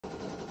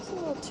a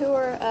little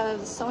tour of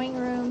the sewing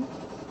room.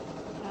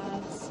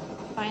 It's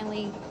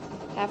finally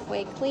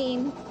halfway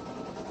clean,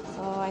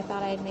 so I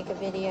thought I'd make a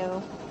video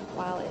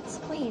while it's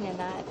clean and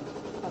not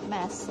a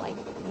mess like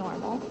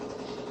normal.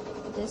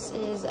 This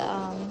is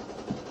a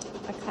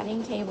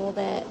cutting table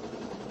that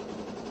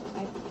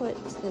I put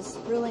this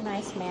really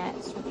nice mat.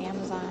 It's from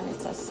Amazon.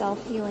 It's a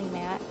self-healing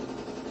mat.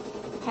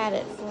 I've had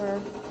it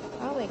for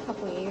probably a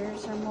couple of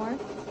years or more.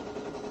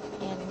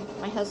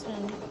 And my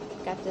husband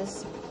got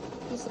this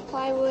piece of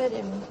plywood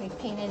and we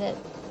painted it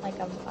like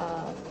a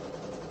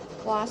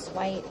gloss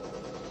white.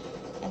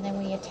 And then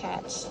we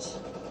attached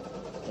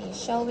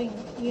these shelving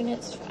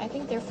units. I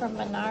think they're from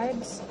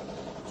Menards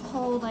to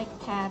hold like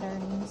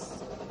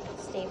patterns,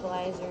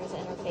 stabilizers,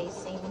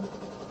 interfacing,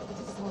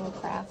 just little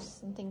crafts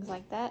and things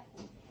like that.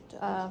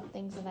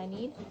 Things that I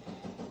need.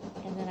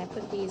 And then I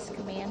put these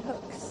command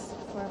hooks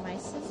for my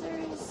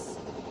scissors,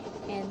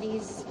 and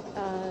these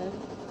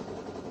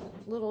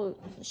little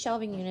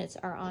shelving units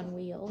are on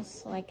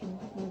wheels so I can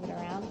move it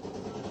around.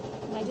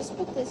 And I just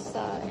put this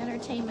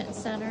entertainment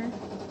center.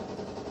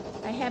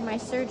 I had my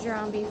Serger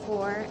on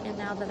before, and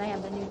now that I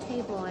have the new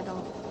table I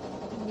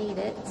don't need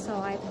it, so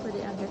I put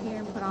it under here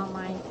and put all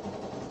my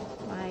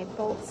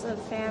bolts of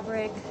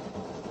fabric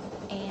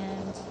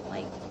and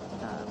like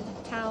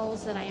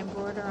towels that I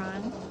embroider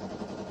on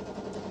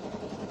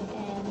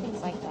and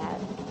things like that.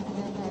 And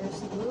then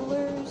there's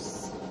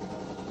rulers.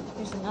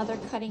 There's another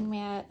cutting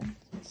mat,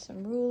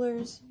 some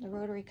rulers. The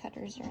rotary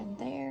cutters are in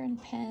there,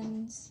 and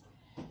pens,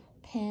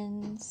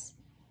 pins,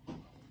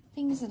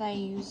 things that I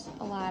use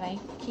a lot I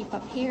keep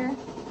up here.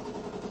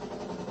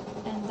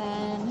 And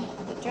then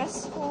the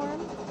dress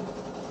form.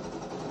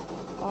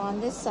 On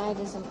this side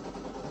is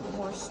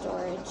more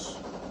storage.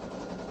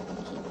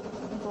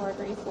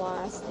 Embroidery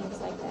floss, things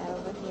like that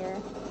over here.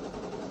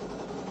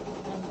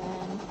 And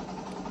then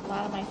a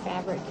lot of my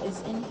fabric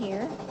is in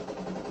here.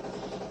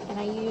 And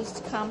I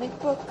used comic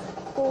book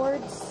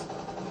boards.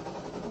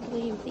 I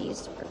believe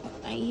these were,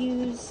 I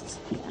used,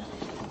 yeah,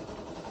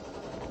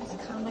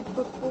 these comic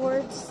book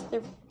boards.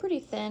 They're pretty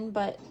thin,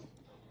 but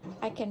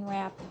I can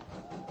wrap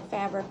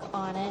fabric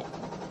on it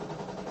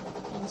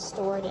and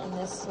store it in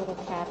this little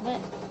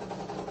cabinet.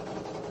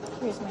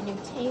 Here's my new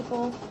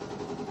table.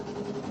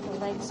 The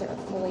legs are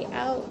fully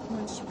out.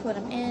 Once you put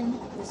them in,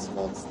 this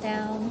folds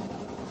down.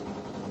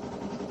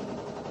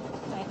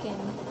 I can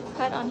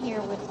cut on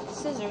here with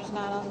scissors,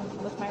 not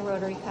on with my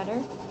rotary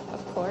cutter,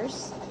 of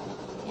course.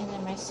 And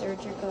then my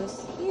serger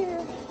goes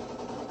here.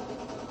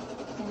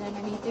 And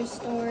underneath there's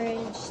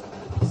storage.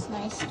 This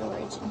nice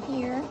storage in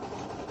here.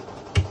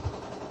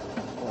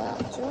 Pull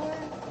out drawer.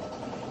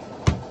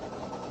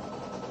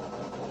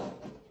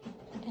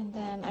 And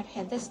then I've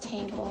had this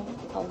table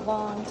a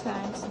long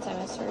time, since I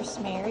was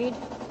first married.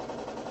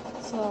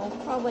 So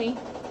probably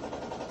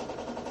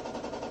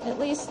at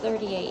least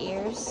 38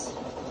 years.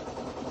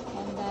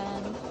 And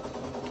then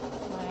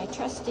my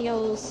trusty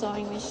old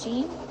sewing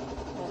machine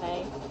that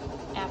I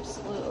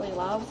absolutely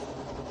love.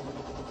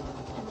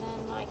 And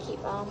then I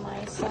keep all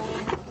my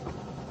sewing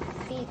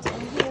feet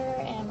in here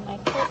and my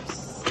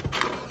clips.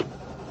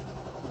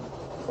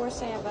 Of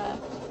course I have a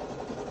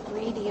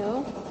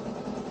radio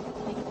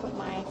I can put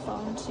my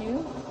phone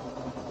to.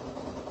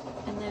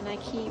 And then I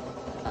keep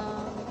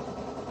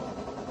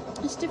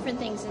just different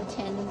things in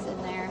tins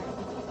in there.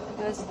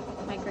 That was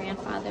my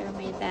grandfather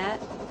made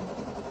that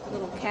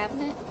little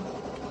cabinet.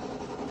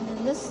 And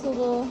then this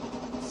little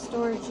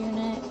storage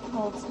unit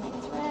holds my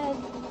thread,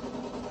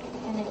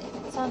 and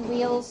it's on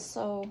wheels,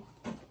 so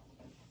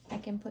I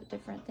can put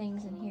different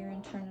things in here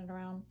and turn it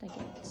around to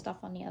get stuff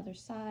on the other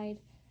side.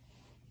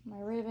 My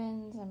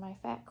ribbons and my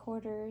fat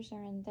quarters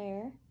are in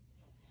there.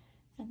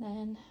 And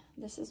then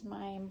this is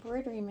my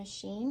embroidery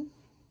machine,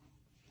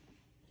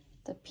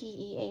 the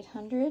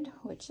PE800,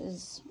 which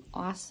is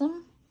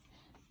awesome.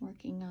 I'm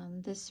working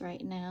on this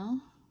right now,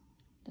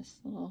 this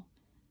little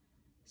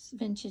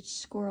vintage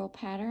squirrel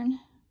pattern.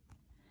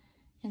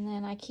 And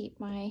then I keep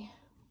my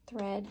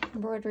thread,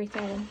 embroidery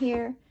thread in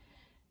here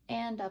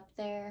and up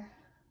there.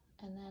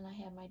 And then I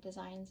have my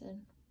designs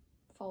in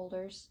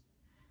folders.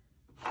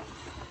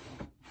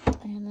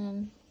 And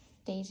then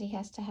Daisy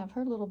has to have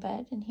her little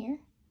bed in here.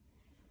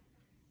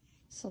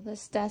 So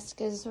this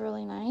desk is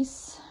really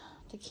nice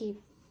to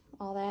keep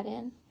all that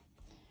in.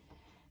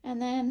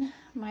 And then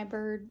my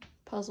bird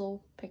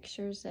puzzle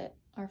pictures that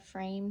are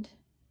framed.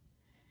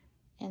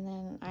 And then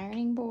an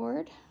ironing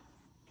board.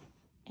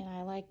 And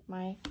I like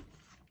my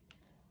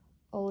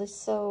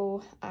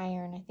Oliso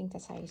iron. I think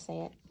that's how you say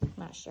it. I'm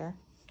not sure.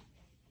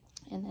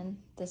 And then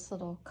this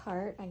little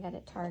cart I got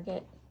at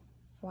Target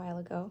a while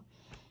ago.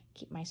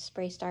 Keep my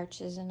spray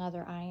starches and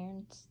other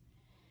irons.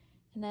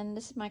 And then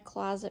this is my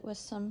closet with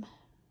some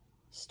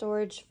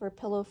storage for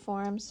pillow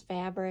forms,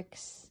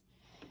 fabrics.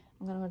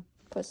 I'm going to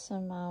put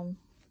some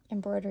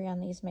embroidery on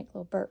these, make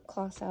little burp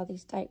cloths out of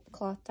these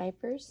cloth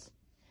diapers.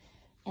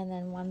 And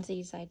then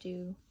onesies, I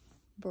do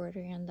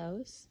embroidery on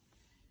those.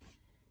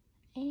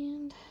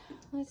 And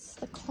that's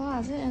the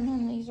closet. And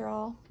then these are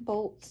all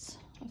bolts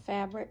of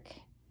fabric.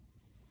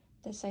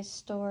 This I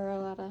store a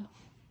lot of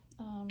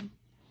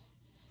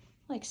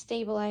like like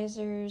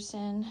stabilizers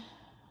and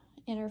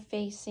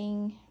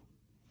interfacing,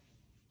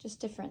 just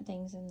different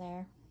things in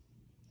there.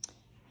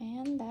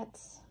 And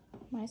that's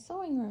my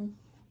sewing room.